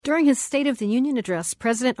During his State of the Union address,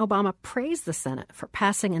 President Obama praised the Senate for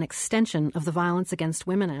passing an extension of the Violence Against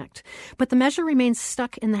Women Act. But the measure remains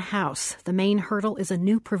stuck in the House. The main hurdle is a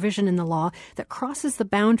new provision in the law that crosses the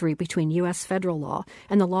boundary between U.S. federal law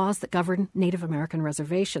and the laws that govern Native American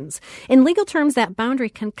reservations. In legal terms, that boundary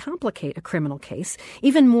can complicate a criminal case,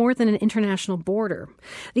 even more than an international border.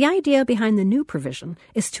 The idea behind the new provision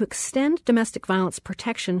is to extend domestic violence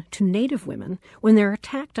protection to Native women when they're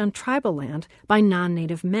attacked on tribal land by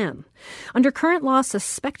non-Native men. Under current law,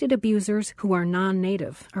 suspected abusers who are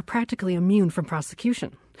non-Native are practically immune from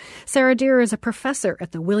prosecution. Sarah Deer is a professor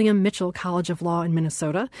at the William Mitchell College of Law in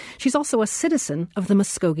Minnesota. She's also a citizen of the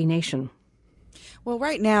Muskogee Nation. Well,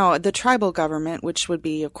 right now, the tribal government, which would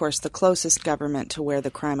be, of course, the closest government to where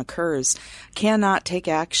the crime occurs, cannot take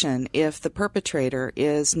action if the perpetrator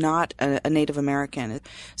is not a Native American.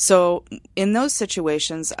 So in those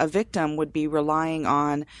situations, a victim would be relying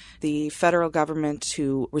on the federal government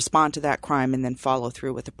to respond to that crime and then follow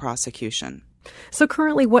through with the prosecution. So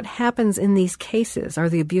currently, what happens in these cases? Are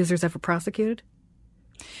the abusers ever prosecuted?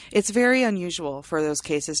 It's very unusual for those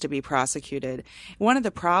cases to be prosecuted. One of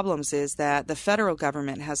the problems is that the federal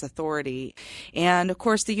government has authority. And, of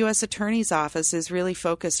course, the U.S. Attorney's Office is really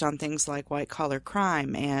focused on things like white-collar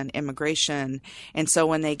crime and immigration. And so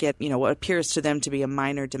when they get, what appears to them to be a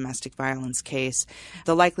minor domestic violence case,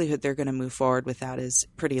 the likelihood they're going to move forward with that is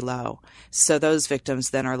pretty low. So those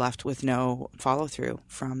victims then are left with no follow-through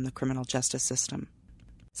from the criminal justice system.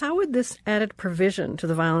 So how would this added provision to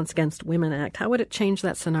the Violence Against Women Act, how would it change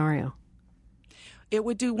that scenario? It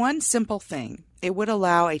would do one simple thing. It would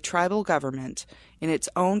allow a tribal government in its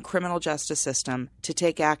own criminal justice system to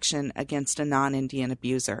take action against a non-Indian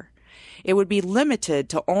abuser. It would be limited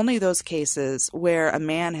to only those cases where a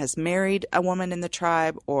man has married a woman in the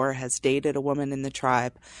tribe or has dated a woman in the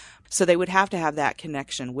tribe. So they would have to have that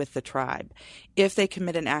connection with the tribe. If they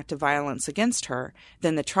commit an act of violence against her,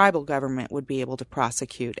 then the tribal government would be able to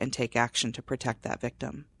prosecute and take action to protect that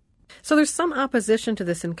victim. So there's some opposition to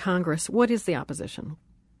this in Congress. What is the opposition?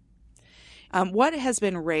 What has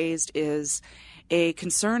been raised is a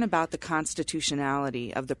concern about the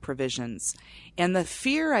constitutionality of the provisions. And the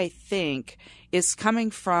fear, I think, is coming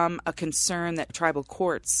from a concern that tribal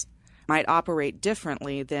courts might operate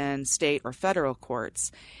differently than state or federal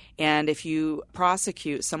courts. And if you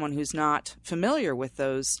prosecute someone who's not familiar with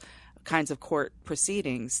those kinds of court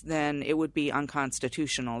proceedings, then it would be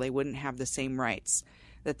unconstitutional. They wouldn't have the same rights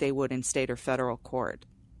that they would in state or federal court.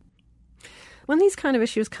 When these kind of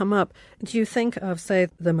issues come up, do you think of, say,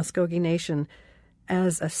 the Muskogee Nation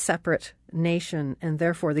as a separate nation, and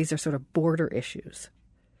therefore these are sort of border issues?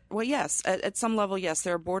 Well, yes. At some level, yes,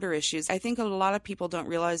 there are border issues. I think what a lot of people don't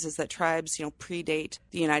realize is that tribes, predate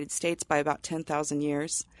the United States by about 10,000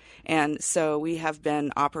 years. And so we have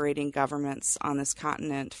been operating governments on this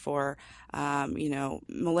continent for,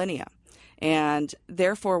 millennia. And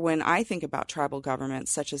therefore, when I think about tribal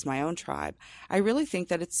governments, such as my own tribe, I really think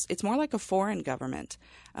that it's more like a foreign government.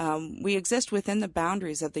 We exist within the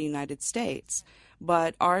boundaries of the United States,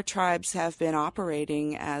 but our tribes have been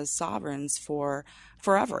operating as sovereigns for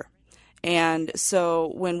forever. And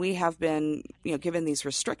so when we have been, given these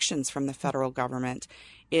restrictions from the federal government,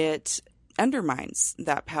 it undermines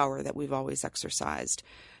that power that we've always exercised.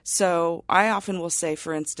 So I often will say,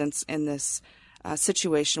 for instance, in this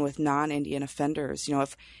situation with non-Indian offenders,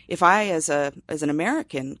 if I, as an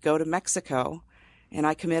American, go to Mexico and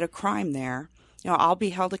I commit a crime there, I'll be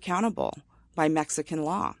held accountable by Mexican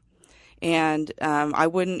law. And I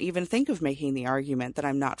wouldn't even think of making the argument that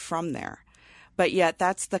I'm not from there. But yet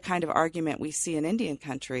that's the kind of argument we see in Indian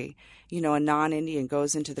country. A non-Indian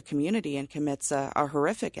goes into the community and commits a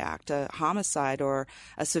horrific act, a homicide or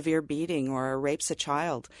a severe beating or rapes a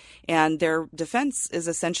child. And their defense is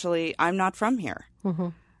essentially, I'm not from here,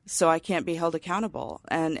 so I can't be held accountable.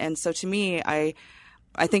 And so to me, I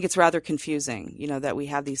think it's rather confusing, that we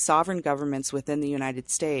have these sovereign governments within the United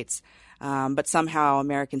States, but somehow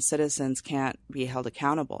American citizens can't be held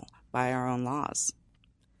accountable by our own laws.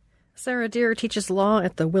 Sarah Deer teaches law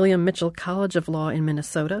at the William Mitchell College of Law in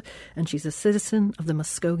Minnesota, and she's a citizen of the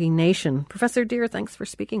Muskogee Nation. Professor Deer, thanks for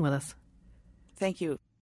speaking with us. Thank you.